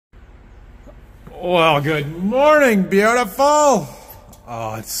Well, good morning, beautiful.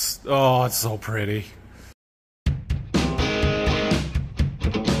 Oh, it's so pretty.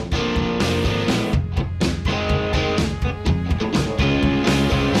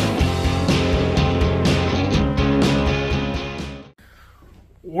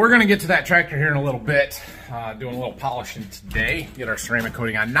 We're gonna get to that tractor here in a little bit, doing a little polishing today, get our ceramic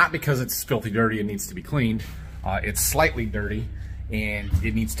coating on, not because it's filthy dirty and needs to be cleaned. It's slightly dirty and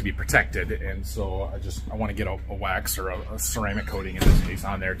it needs to be protected, and so I want to get a wax or a ceramic coating in this case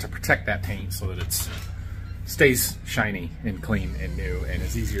on there to protect that paint so that it stays shiny and clean and new and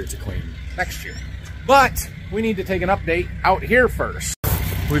is easier to clean next year. But we need to take an update out here first.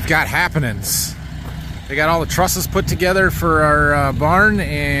 We've got happenings. They got all the trusses put together for our barn,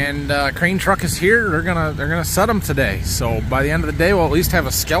 and crane truck is here. They're gonna set them today. So by the end of the day, we'll at least have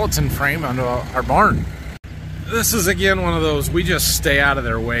a skeleton frame onto our barn. This is again one of those we just stay out of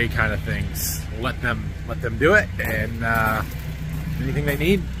their way kind of things. Let them do it, and anything they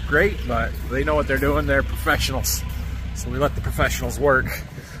need, great. But they know what they're doing. They're professionals, so we let the professionals work.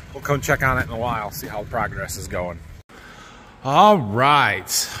 We'll come check on it in a while, see how the progress is going. All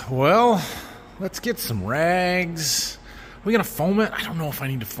right, well, let's get some rags. Are we gonna foam it? I don't know if I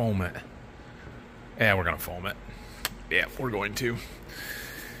need to foam it. Yeah, we're gonna foam it. Yeah, we're going to.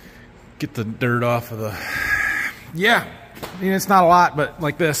 Get the dirt off of the... Yeah, I mean, it's not a lot, but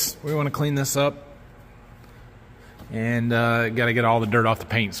like this, we want to clean this up. And got to get all the dirt off the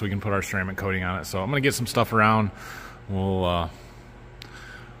paint so we can put our ceramic coating on it. So I'm going to get some stuff around. We'll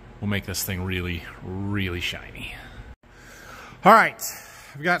make this thing really, really shiny. All right,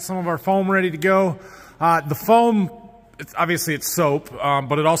 we've got some of our foam ready to go. The foam, obviously it's soap,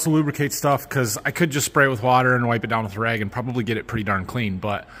 but it also lubricates stuff, because I could just spray it with water and wipe it down with a rag and probably get it pretty darn clean,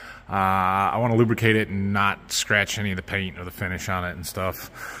 but I want to lubricate it and not scratch any of the paint or the finish on it and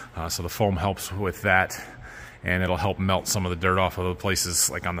stuff. So the foam helps with that, and it'll help melt some of the dirt off of the places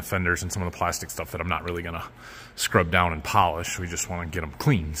like on the fenders and some of the plastic stuff that I'm not really going to scrub down and polish. We just want to get them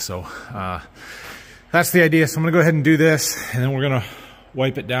clean. So that's the idea. So I'm going to go ahead and do this, and then we're going to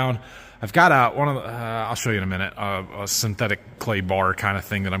wipe it down. I've got I'll show you in a minute, a synthetic clay bar kind of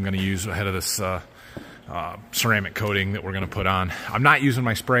thing that I'm going to use ahead of this ceramic coating that we're going to put on. I'm not using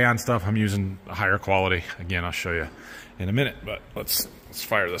my spray-on stuff. I'm using a higher quality. Again, I'll show you in a minute, but let's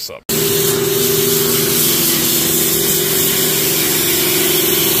fire this up.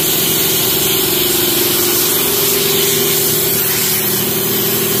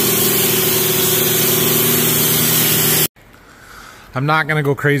 I'm not going to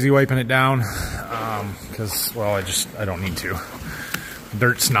go crazy wiping it down because, well, I don't need to.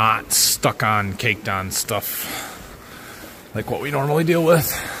 Dirt's not stuck on, caked on stuff like what we normally deal with.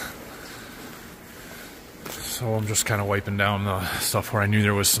 So I'm just kind of wiping down the stuff where I knew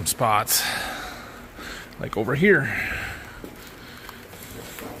there was some spots, like over here.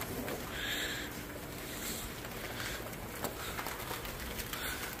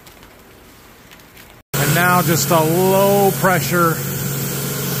 And now just a low pressure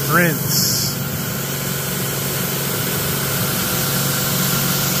rinse.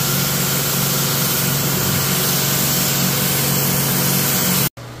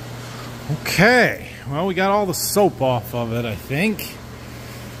 Okay, well, we got all the soap off of it, I think.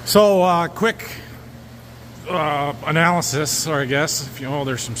 So, quick analysis, or I guess, if you know,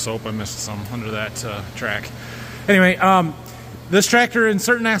 there's some soap. I missed some under that track. Anyway, this tractor in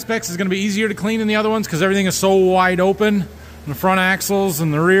certain aspects is going to be easier to clean than the other ones because everything is so wide open. The front axles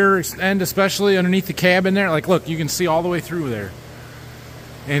and the rear end, especially underneath the cab in there. Like, look, you can see all the way through there.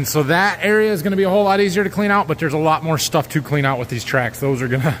 And so that area is going to be a whole lot easier to clean out, but there's a lot more stuff to clean out with these tracks. Those are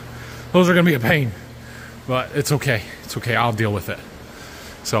gonna be a pain, but it's okay. It's okay. I'll deal with it.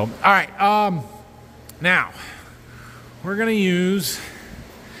 So, all right. Now we're gonna use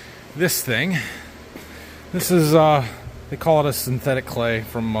this thing. This is they call it a synthetic clay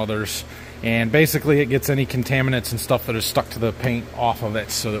from others, and basically it gets any contaminants and stuff that is stuck to the paint off of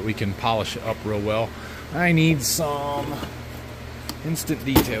it so that we can polish it up real well. I need some instant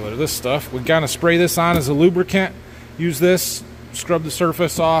detailer. This stuff, we kind of spray this on as a lubricant. Use this, scrub the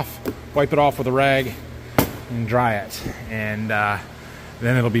surface off, wipe it off with a rag, and dry it. And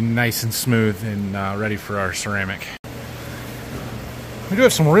then it'll be nice and smooth and ready for our ceramic. We do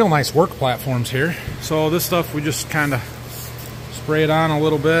have some real nice work platforms here. So this stuff, we just kind of spray it on a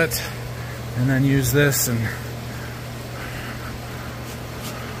little bit and then use this and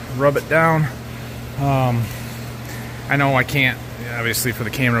rub it down. I know I can't, obviously, for the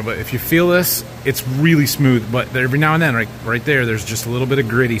camera, but if you feel this, it's really smooth. But every now and then, right there, there's just a little bit of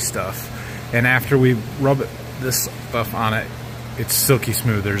gritty stuff. And after we rub this stuff on it, it's silky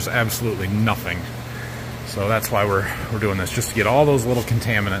smooth. There's absolutely nothing. So that's why we're doing this, just to get all those little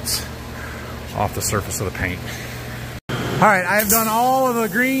contaminants off the surface of the paint. All right, I've done all of the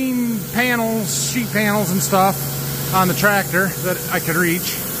green panels, sheet panels and stuff on the tractor that I could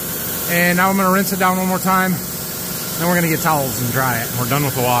reach. And now I'm gonna rinse it down one more time. Then we're gonna get towels and dry it. We're done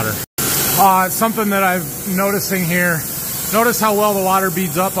with the water. Something that I'm noticing here, notice how well the water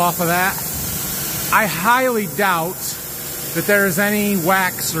beads up off of that. I highly doubt that there is any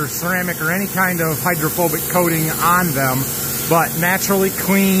wax or ceramic or any kind of hydrophobic coating on them, but naturally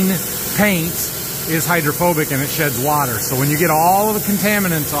clean paint is hydrophobic and it sheds water. So when you get all of the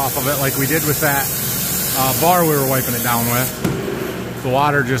contaminants off of it, like we did with that bar we were wiping it down with, the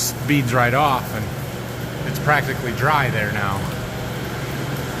water just beads right off and it's practically dry there now.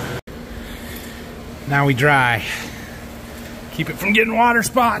 Now we dry. Keep it from getting water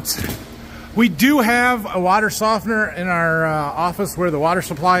spots. We do have a water softener in our office where the water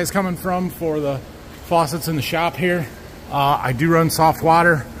supply is coming from for the faucets in the shop here. I do run soft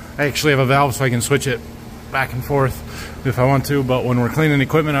water. I actually have a valve so I can switch it back and forth if I want to, but when we're cleaning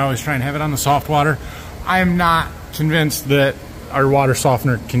equipment, I always try and have it on the soft water. I am not convinced that our water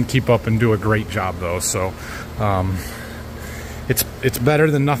softener can keep up and do a great job though, so it's better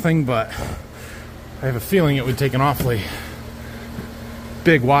than nothing, but I have a feeling it would take an awfully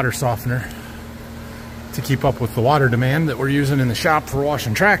big water softener to keep up with the water demand that we're using in the shop for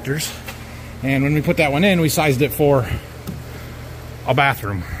washing tractors. And when we put that one in, we sized it for a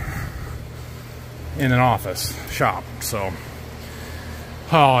bathroom in an office shop. So,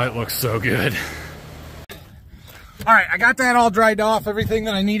 oh, it looks so good. All right, I got that all dried off, everything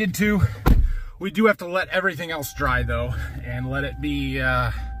that I needed to. We do have to let everything else dry though, and let it be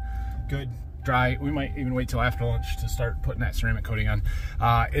good, dry. We might even wait till after lunch to start putting that ceramic coating on.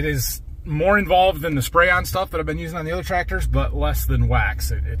 It is more involved than the spray-on stuff that I've been using on the other tractors, but less than wax.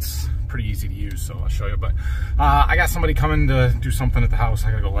 It's pretty easy to use, so I'll show you. But I got somebody coming to do something at the house.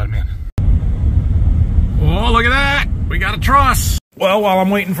 I gotta go let him in. Oh, look at that! We got a truss! Well, while I'm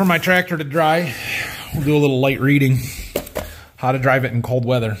waiting for my tractor to dry, we'll do a little light reading. How to drive it in cold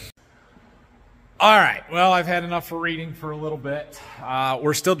weather. All right, well, I've had enough for reading for a little bit.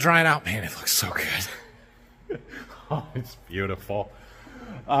 We're still drying out. Man, it looks so good. Oh, it's beautiful.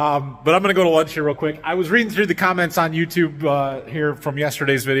 But I'm going to go to lunch here real quick. I was reading through the comments on YouTube here from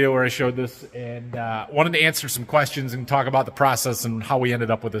yesterday's video where I showed this, and wanted to answer some questions and talk about the process and how we ended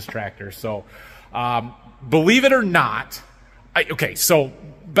up with this tractor. So believe it or not, okay, so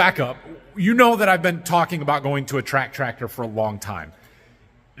back up. You know that I've been talking about going to a track tractor for a long time.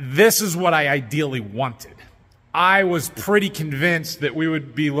 This is what I ideally wanted. I was pretty convinced that we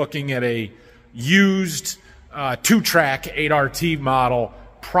would be looking at a used 2-track 8RT model,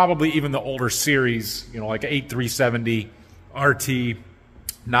 probably even the older series, you know, like 8370 RT,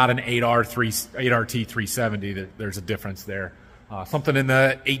 not an 8RT 370. There's a difference there. Something in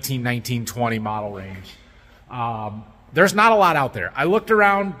the 18, 19, 20 model range. There's not a lot out there. I looked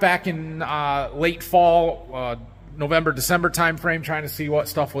around back in late fall, November, December timeframe, trying to see what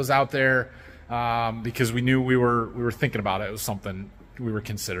stuff was out there, because we knew we were thinking about it. It was something we were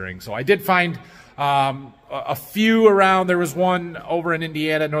considering. So I did find a few around. There was one over in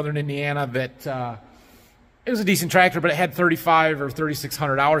Indiana, northern Indiana, that it was a decent tractor, but it had 3,500 or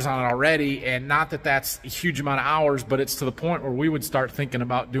 3,600 hours on it already. And not that that's a huge amount of hours, but it's to the point where we would start thinking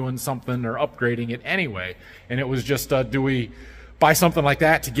about doing something or upgrading it anyway. And it was just, do we buy something like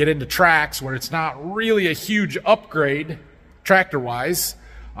that to get into tracks where it's not really a huge upgrade tractor-wise,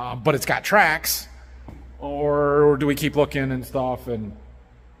 but it's got tracks, or do we keep looking and stuff? And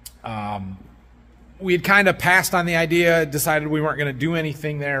we had kind of passed on the idea, decided we weren't going to do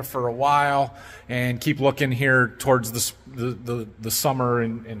anything there for a while, and keep looking here towards the summer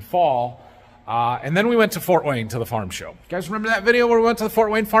and fall. And then we went to Fort Wayne to the farm show. You guys remember that video where we went to the Fort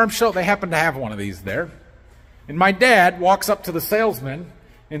Wayne farm show? They happened to have one of these there. And my dad walks up to the salesman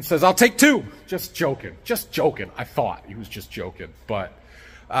and says, "I'll take 2. Just joking. Just joking. I thought he was just joking. But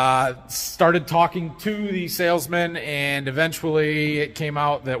started talking to the salesman, and eventually it came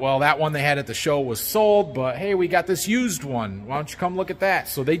out that, well, that one they had at the show was sold, but hey, we got this used one. Why don't you come look at that?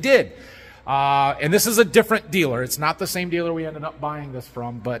 So they did. And this is a different dealer. It's not the same dealer we ended up buying this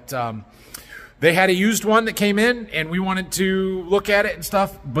from, but they had a used one that came in, and we wanted to look at it and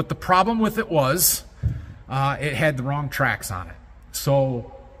stuff. But the problem with it was it had the wrong tracks on it.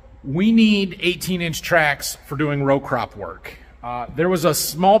 So we need 18-inch tracks for doing row crop work. There was a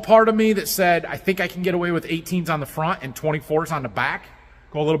small part of me that said, I think I can get away with 18s on the front and 24s on the back,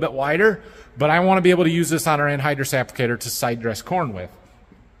 go a little bit wider, but I want to be able to use this on our anhydrous applicator to side dress corn with.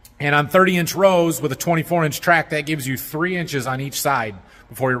 And on 30-inch rows with a 24-inch track, that gives you 3 inches on each side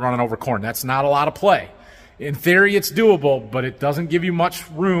before you're running over corn. That's not a lot of play. In theory, it's doable, but it doesn't give you much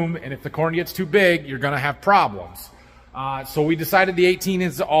room, and if the corn gets too big, you're going to have problems. So we decided the 18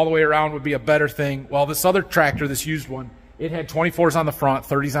 inches all the way around would be a better thing. Well, this other tractor, this used one, it had 24s on the front,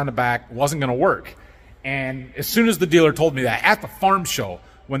 30s on the back, wasn't going to work. And as soon as the dealer told me that at the farm show,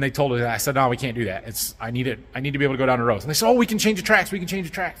 when they told me that, I said, no, we can't do that. I need to be able to go down the rows. And they said, oh, we can change the tracks. We can change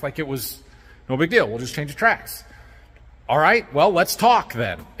the tracks. Like it was no big deal. We'll just change the tracks. All right, well, let's talk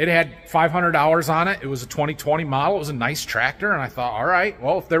then. It had 500 hours on it. It was a 2020 model. It was a nice tractor. And I thought, all right,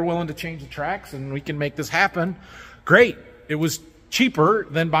 well, if they're willing to change the tracks and we can make this happen, great. It was cheaper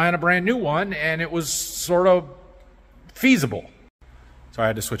than buying a brand new one, and it was sort of feasible. Sorry, I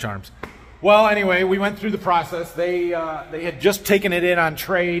had to switch arms. Well, anyway, we went through the process. They had just taken it in on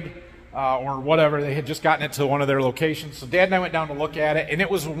trade or whatever. They had just gotten it to one of their locations. So Dad and I went down to look at it, and it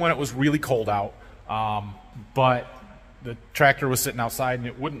was when it was really cold out. But the tractor was sitting outside, and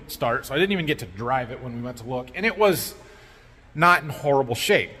it wouldn't start. So I didn't even get to drive it when we went to look. And it was not in horrible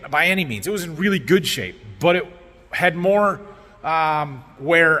shape by any means. It was in really good shape, but it had more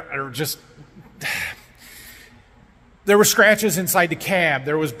wear or just... There were scratches inside the cab.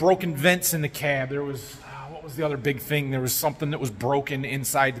 There was broken vents in the cab. There was, what was the other big thing? There was something that was broken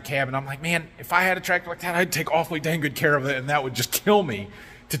inside the cab. And I'm like, man, if I had a tractor like that, I'd take awfully dang good care of it, and that would just kill me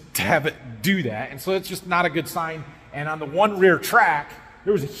to have it do that. And so it's just not a good sign. And on the one rear track,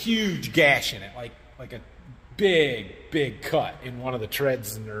 there was a huge gash in it, like a big cut in one of the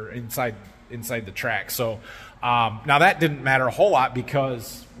treads inside the track. So now that didn't matter a whole lot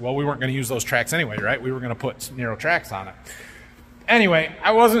because, well, we weren't going to use those tracks anyway, right? We were going to put narrow tracks on it. Anyway,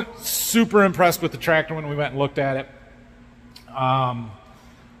 I wasn't super impressed with the tractor when we went and looked at it.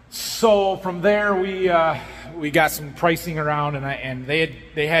 So from there, we got some pricing around, and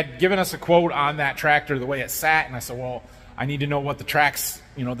they had given us a quote on that tractor the way it sat, and I said, well, I need to know what the tracks,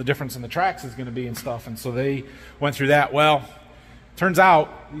 the difference in the tracks is going to be and stuff. And so they went through that. Well, turns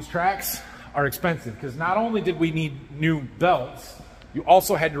out these tracks are expensive because not only did we need new belts, you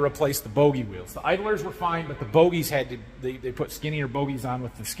also had to replace the bogey wheels. The idlers were fine, but the bogies they put skinnier bogies on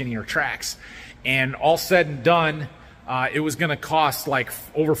with the skinnier tracks. And all said and done, it was going to cost like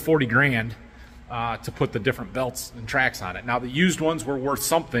over 40 grand to put the different belts and tracks on it. Now the used ones were worth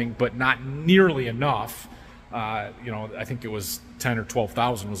something, but not nearly enough. I think it was 10 or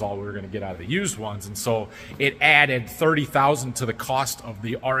 12,000 was all we were going to get out of the used ones. And so it added 30,000 to the cost of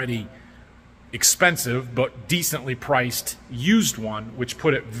the already expensive but decently priced used one, which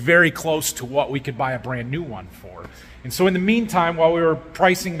put it very close to what we could buy a brand new one for. And so in the meantime, while we were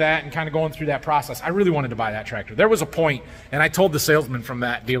pricing that and kind of going through that process, I really wanted to buy that tractor. There was a point, and I told the salesman from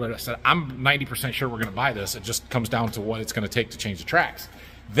that dealer, I said, I'm 90% sure we're going to buy this. It just comes down to what it's going to take to change the tracks.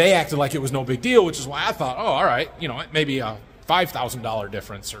 They acted like it was no big deal, which is why I thought, oh, all right, it may be a $5,000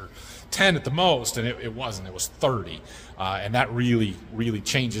 difference or 10 at the most, and it wasn't. It was 30, and that really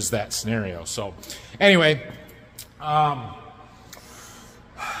changes that scenario. So anyway,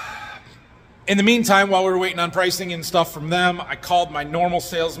 in the meantime, while we were waiting on pricing and stuff from them, I called my normal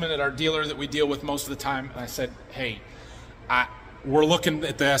salesman at our dealer that we deal with most of the time, and I said, hey, we're looking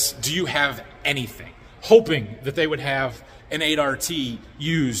at this. Do you have anything? Hoping that they would have an 8RT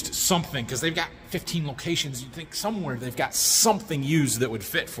used, something, because they've got 15 locations. You'd think somewhere they've got something used that would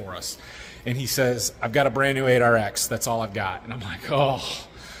fit for us. And he says, I've got a brand new 8RX. That's all I've got. And I'm like, oh,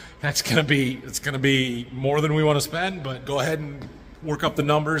 it's gonna be more than we want to spend, but go ahead and work up the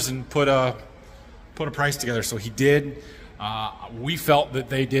numbers and put a price together. So he did. We felt that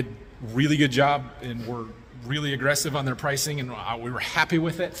they did a really good job and were really aggressive on their pricing, and we were happy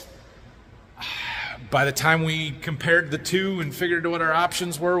with it. By the time we compared the two and figured what our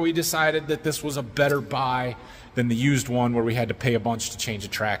options were, we decided that this was a better buy than the used one where we had to pay a bunch to change the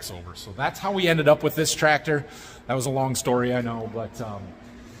tracks over. So that's how we ended up with this tractor. That was a long story, I know, but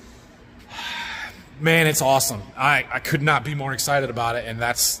man, it's awesome. I could not be more excited about it, and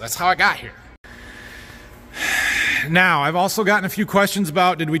that's how I got here. Now, I've also gotten a few questions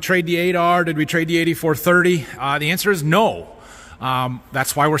about, did we trade the 8R? Did we trade the 8430? The answer is no.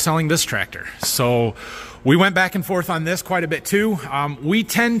 That's why we're selling this tractor. So we went back and forth on this quite a bit too. We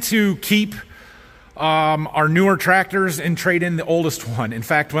tend to keep our newer tractors and trade in the oldest one. In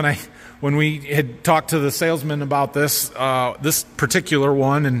fact, when we had talked to the salesman about this particular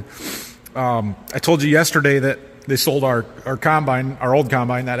one, and I told you yesterday that they sold our combine, our old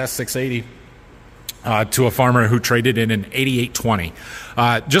combine, that S680. To a farmer who traded in an 8820.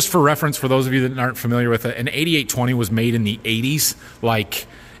 Just for reference, for those of you that aren't familiar with it, an 8820 was made in the 80s. Like,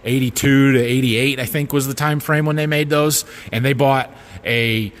 82 to 88, I think was the time frame when they made those. And they bought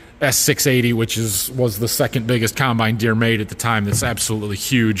a S680, which was the second biggest combine Deere made at the time. That's absolutely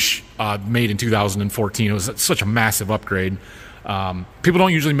huge, made in 2014. It was such a massive upgrade. People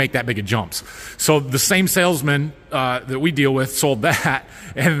don't usually make that big of jumps. So the same salesman that we deal with sold that,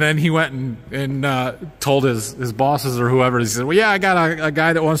 and then he went and told his bosses or whoever. He said, well, yeah, I got a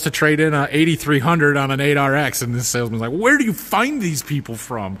guy that wants to trade in a 8300 on an 8RX. And this salesman's like, where do you find these people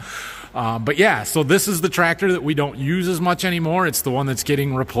from? But yeah, so this is the tractor that we don't use as much anymore. It's the one that's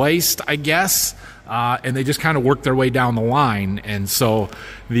getting replaced, I guess. And they just kind of work their way down the line. And so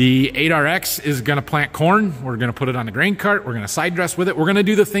the 8RX is going to plant corn. We're going to put it on the grain cart. We're going to side dress with it. We're going to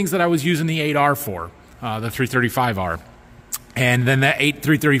do the things that I was using the 8R for, the 335R. And then that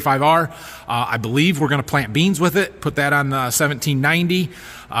 335R, I believe we're going to plant beans with it, put that on the 1790.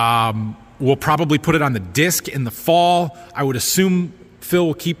 We'll probably put it on the disc in the fall. I would assume Phil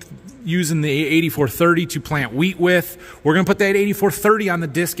will keep using the 8430 to plant wheat with. We're going to put that 8430 on the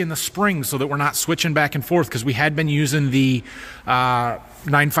disc in the spring so that we're not switching back and forth, because we had been using the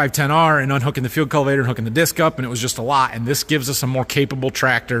 9510R and unhooking the field cultivator and hooking the disc up, and it was just a lot. And this gives us a more capable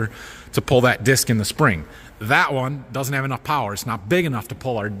tractor to pull that disc in the spring. That one doesn't have enough power. It's not big enough to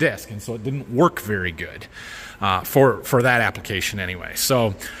pull our disc, and so it didn't work very good for that application anyway.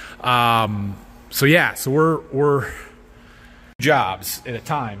 So yeah, so we're jobs at a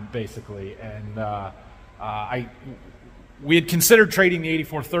time, basically. And we had considered trading the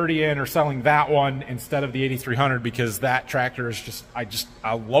 8430 in or selling that one instead of the 8300, because that tractor is I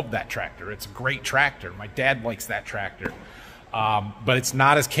love that tractor. It's a great tractor. My dad likes that tractor. But it's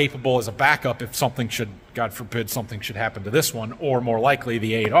not as capable as a backup if something should, God forbid, something should happen to this one, or more likely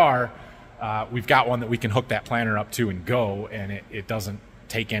the 8R. We've got one that we can hook that planter up to and go, and it doesn't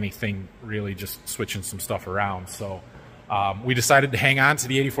take anything really, just switching some stuff around. So we decided to hang on to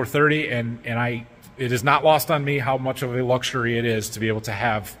the 8430, and it is not lost on me how much of a luxury it is to be able to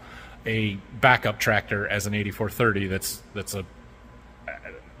have a backup tractor as an 8430. That's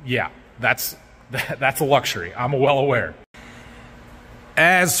a luxury. I'm well aware.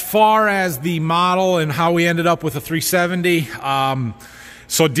 As far as the model and how we ended up with a 370,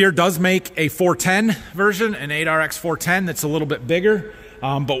 so Deere does make a 410 version, an 8RX 410 that's a little bit bigger.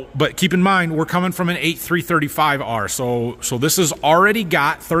 But keep in mind, we're coming from an 8335R, so this has already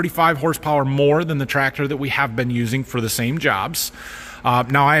got 35 horsepower more than the tractor that we have been using for the same jobs.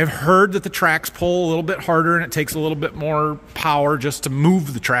 Now, I have heard that the tracks pull a little bit harder and it takes a little bit more power just to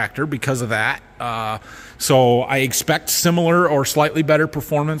move the tractor because of that. So I expect similar or slightly better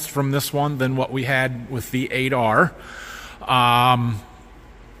performance from this one than what we had with the 8R.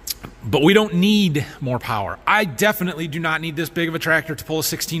 But we don't need more power. I definitely do not need this big of a tractor to pull a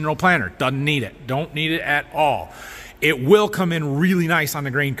 16-row planter. Doesn't need it. Don't need it at all. It will come in really nice on the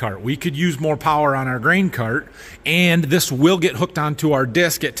grain cart. We could use more power on our grain cart, and this will get hooked onto our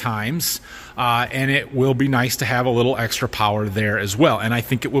disc at times, and it will be nice to have a little extra power there as well. And I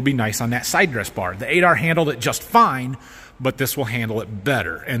think it will be nice on that side dress bar. The 8R handled it just fine, but this will handle it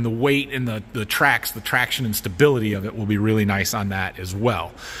better. And the weight and the tracks, the traction and stability of it will be really nice on that as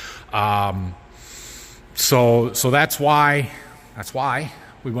well. So that's why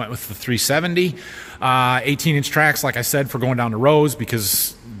we went with the 370, 18-inch tracks, like I said, for going down the rows,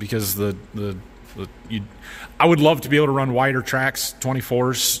 because I would love to be able to run wider tracks,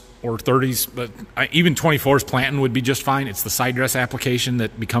 24s or 30s, but even 24s planting would be just fine. It's the side dress application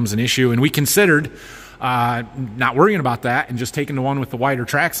that becomes an issue, and we considered not worrying about that and just taking the one with the wider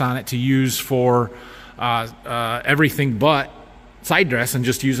tracks on it to use for everything but side dress, and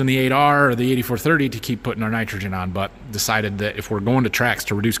just using the 8R or the 8430 to keep putting our nitrogen on. But decided that if we're going to tracks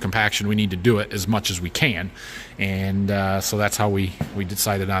to reduce compaction, we need to do it as much as we can. And so that's how we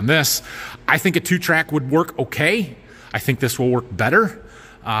decided on this. I think a 2-track would work okay. I think this will work better.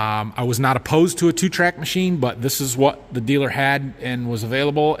 I was not opposed to a 2-track machine, but this is what the dealer had and was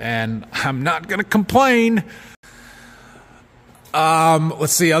available, and I'm not going to complain.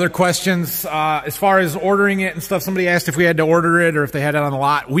 Let's see, other questions. As far as ordering it and stuff, somebody asked if we had to order it or if they had it on the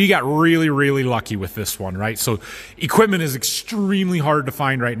lot. We got really, really lucky with this one, right? So equipment is extremely hard to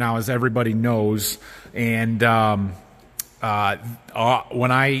find right now, as everybody knows. And when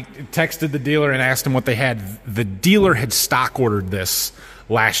I texted the dealer and asked him what they had, the dealer had stock ordered this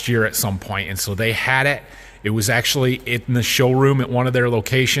last year at some point, and so they had it. It was actually in the showroom at one of their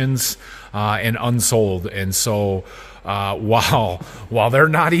locations and unsold. And so while they're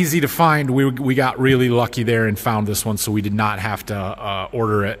not easy to find, we got really lucky there and found this one, so we did not have to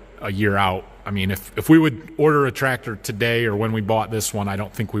order it a year out I mean, if we would order a tractor today or when we bought this one, I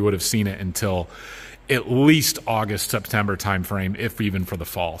don't think we would have seen it until at least August, September timeframe, if even for the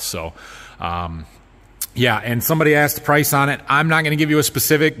fall. So, yeah, and somebody asked the price on it. I'm not going to give you a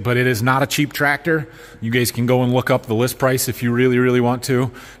specific, but it is not a cheap tractor. You guys can go and look up the list price if you really, really want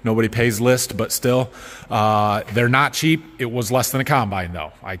to. Nobody pays list, but still, they're not cheap. It was less than a combine,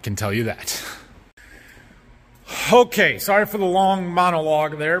 though. I can tell you that. Okay, sorry for the long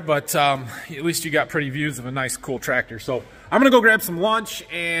monologue there, but at least you got pretty views of a nice, cool tractor. So I'm going to go grab some lunch,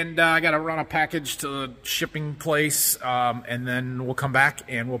 and I got to run a package to the shipping place, and then we'll come back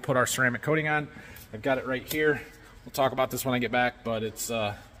and we'll put our ceramic coating on. I've got it right here. We'll talk about this when I get back, but it's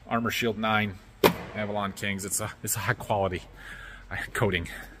Armor Shield 9 Avalon Kings. It's a high quality coating.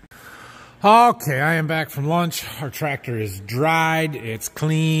 Okay, I am back from lunch. Our tractor is dried, it's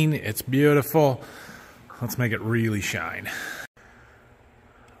clean, it's beautiful. Let's make it really shine.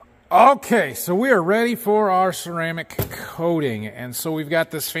 Okay, so we are ready for our ceramic coating. And so we've got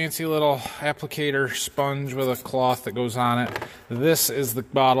this fancy little applicator sponge with a cloth that goes on it. This is the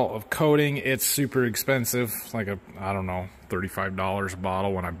bottle of coating. It's super expensive, like I don't know, $35 a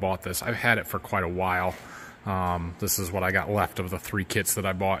bottle when I bought this. I've had it for quite a while. This is what I got left of the 3 kits that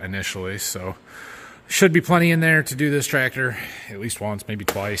I bought initially. So should be plenty in there to do this tractor, at least once, maybe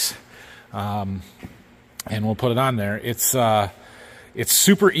twice. And we'll put it on there. It's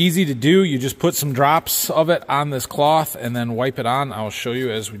super easy to do. You just put some drops of it on this cloth and then wipe it on. I'll show you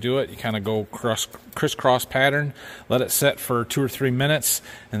as we do it. You kind of go crisscross pattern, let it set for 2 or 3 minutes,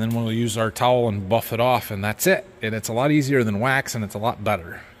 and then we'll use our towel and buff it off, and that's it. And it's a lot easier than wax, and it's a lot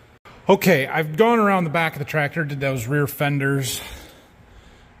better. Okay, I've gone around the back of the tractor, did those rear fenders,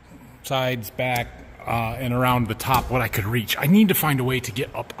 sides, back, and around the top what I could reach. I need to find a way to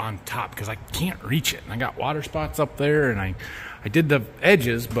get up on top because I can't reach it. And I got water spots up there, and I did the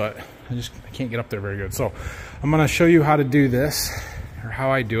edges, but I can't get up there very good. So I'm going to show you how to do this, or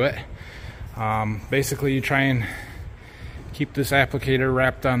how I do it. Basically, you try and keep this applicator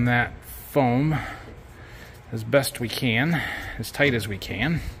wrapped on that foam as best we can, as tight as we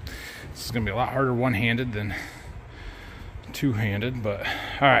can. This is going to be a lot harder one-handed than two-handed, but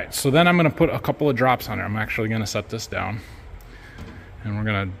all right. So then I'm going to put a couple of drops on there. I'm actually going to set this down, and we're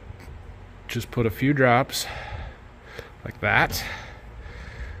going to just put a few drops like that.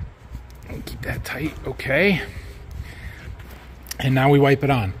 Keep that tight, okay. And now we wipe it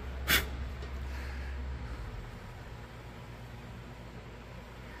on.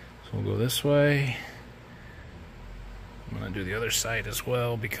 So we'll go this way. I'm going to do the other side as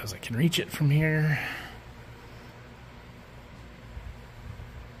well because I can reach it from here.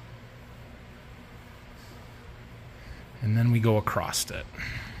 And then we go across it.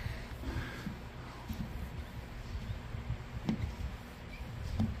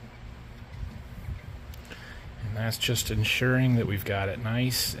 And that's just ensuring that we've got it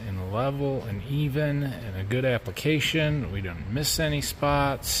nice and level and even and a good application. We don't miss any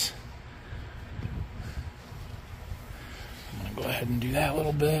spots. I'm going to go ahead and do that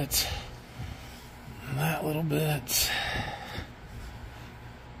little bit, and that little bit,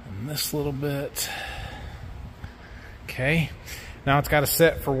 and this little bit. Okay, now it's got to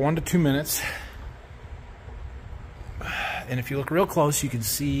set for 1 to 2 minutes. And if you look real close, you can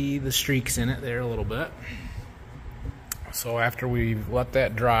see the streaks in it there a little bit. So after we've let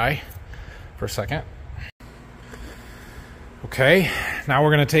that dry for a second. Okay, now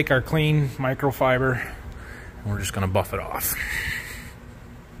we're going to take our clean microfiber and we're just going to buff it off.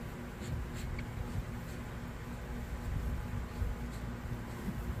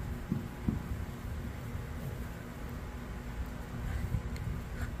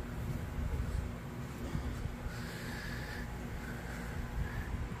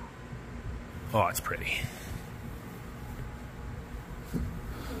 Oh, it's pretty.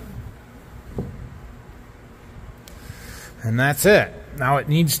 And that's it. Now it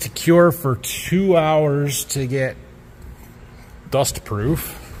needs to cure for 2 hours to get dust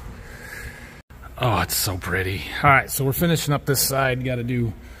proof. Oh, it's so pretty. All right, so we're finishing up this side. Got to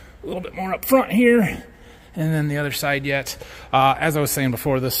do a little bit more up front here, and then the other side yet. As I was saying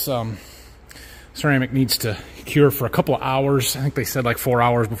before, this ceramic needs to cure for a couple of hours. I think they said like 4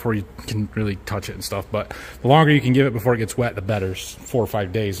 hours before you can really touch it and stuff, but the longer you can give it before it gets wet, the better. 4 or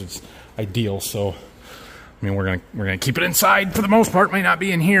 5 days, it's ideal. So I mean, we're gonna keep it inside for the most part. Might not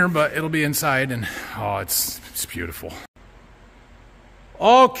be in here, but it'll be inside, and oh, it's beautiful.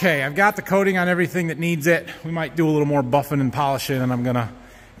 Okay, I've got the coating on everything that needs it. We might do a little more buffing and polishing, and I'm gonna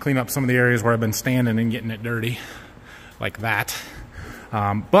clean up some of the areas where I've been standing and getting it dirty, like that.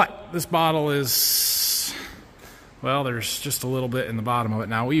 But this bottle is Well, there's just a little bit in the bottom of it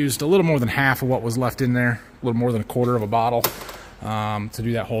now. We used a little more than half of what was left in there, a little more than a quarter of a bottle to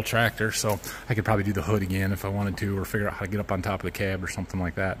do that whole tractor. So I could probably do the hood again if I wanted to, or figure out how to get up on top of the cab or something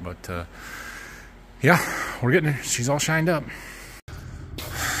like that. But yeah, we're getting there. She's all shined up.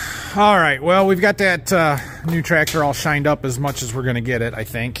 All right, well, we've got that new tractor all shined up as much as we're going to get it, I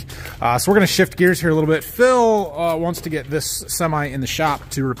think. So we're going to shift gears here a little bit. Phil wants to get this semi in the shop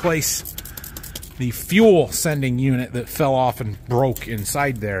to replace the fuel sending unit that fell off and broke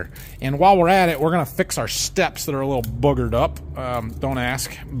inside there. And while we're at it, we're going to fix our steps that are a little boogered up. Don't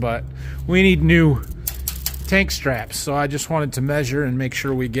ask, but we need new tank straps. So I just wanted to measure and make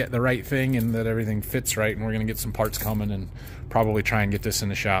sure we get the right thing and that everything fits right. And we're going to get some parts coming and probably try and get this in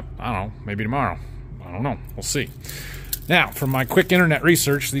the shop. I don't know, maybe tomorrow. I don't know. We'll see. Now, from my quick internet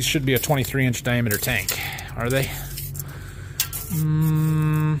research, these should be a 23-inch diameter tank. Are they?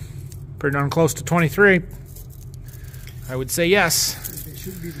 Pretty darn close to 23. I would say yes. They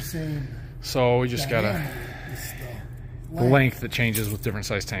should be the same. So we just got the length that changes with different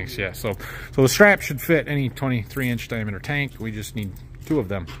size tanks. Yeah. So the strap should fit any 23-inch diameter tank. We just need 2 of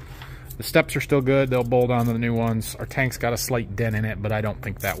them. The steps are still good. They'll bolt on to the new ones. Our tank's got a slight dent in it, but I don't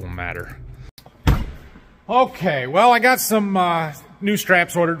think that will matter. Okay. Well, I got some new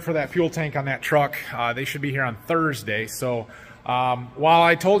straps ordered for that fuel tank on that truck. They should be here on Thursday. So while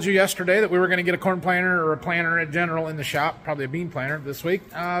I told you yesterday that we were going to get a corn planter or a planter in general in the shop, probably a bean planter this week,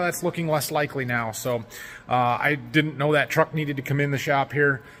 that's looking less likely now. So I didn't know that truck needed to come in the shop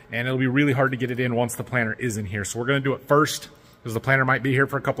here, and it'll be really hard to get it in once the planter is in here. So we're going to do it first because the planter might be here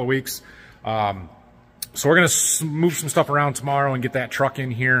for a couple of weeks. So we're going to move some stuff around tomorrow and get that truck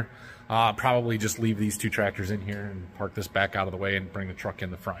in here. Probably just leave these 2 tractors in here and park this back out of the way and bring the truck in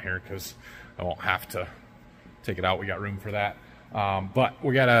the front here because I won't have to take it out. We got room for that. But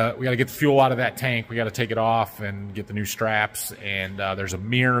we gotta get the fuel out of that tank. We gotta take it off and get the new straps. And there's a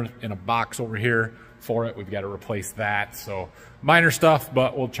mirror in a box over here for it. We've got to replace that. So minor stuff,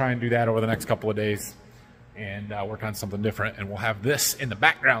 but we'll try and do that over the next couple of days and work on something different. And we'll have this in the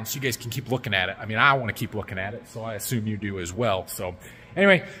background so you guys can keep looking at it. I mean, I want to keep looking at it, so I assume you do as well. So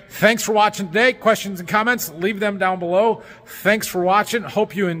anyway, thanks for watching today. Questions and comments, leave them down below. Thanks for watching.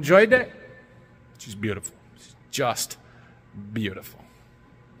 Hope you enjoyed it. She's beautiful. She's just beautiful.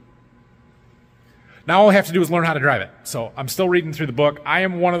 Now all I have to do is learn how to drive it. So I'm still reading through the book. I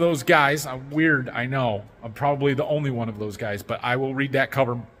am one of those guys. I'm weird, I know. I'm probably the only one of those guys, but I will read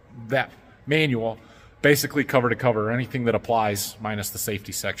that manual, basically cover to cover, anything that applies minus the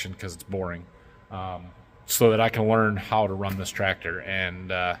safety section because it's boring, so that I can learn how to run this tractor.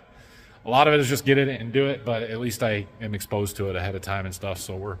 And a lot of it is just get in it and do it, but at least I am exposed to it ahead of time and stuff.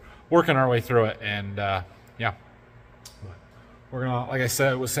 So we're working our way through it, and yeah. We're gonna, like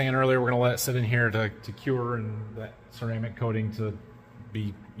I was saying earlier, we're gonna let it sit in here to cure and that ceramic coating to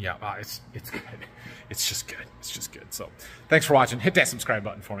be, yeah, it's good. It's just good. It's just good. So thanks for watching. Hit that subscribe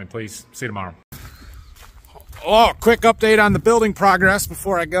button for me, please. See you tomorrow. Oh, quick update on the building progress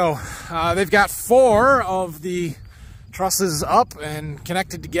before I go. They've got 4 of the trusses up and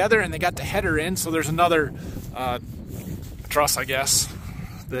connected together, and they got the header in. So there's another truss, I guess,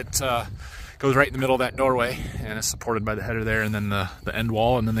 that goes right in the middle of that doorway and is supported by the header there, and then the end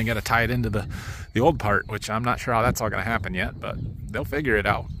wall, and then they got to tie it into the old part, which I'm not sure how that's all going to happen yet, but they'll figure it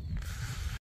out.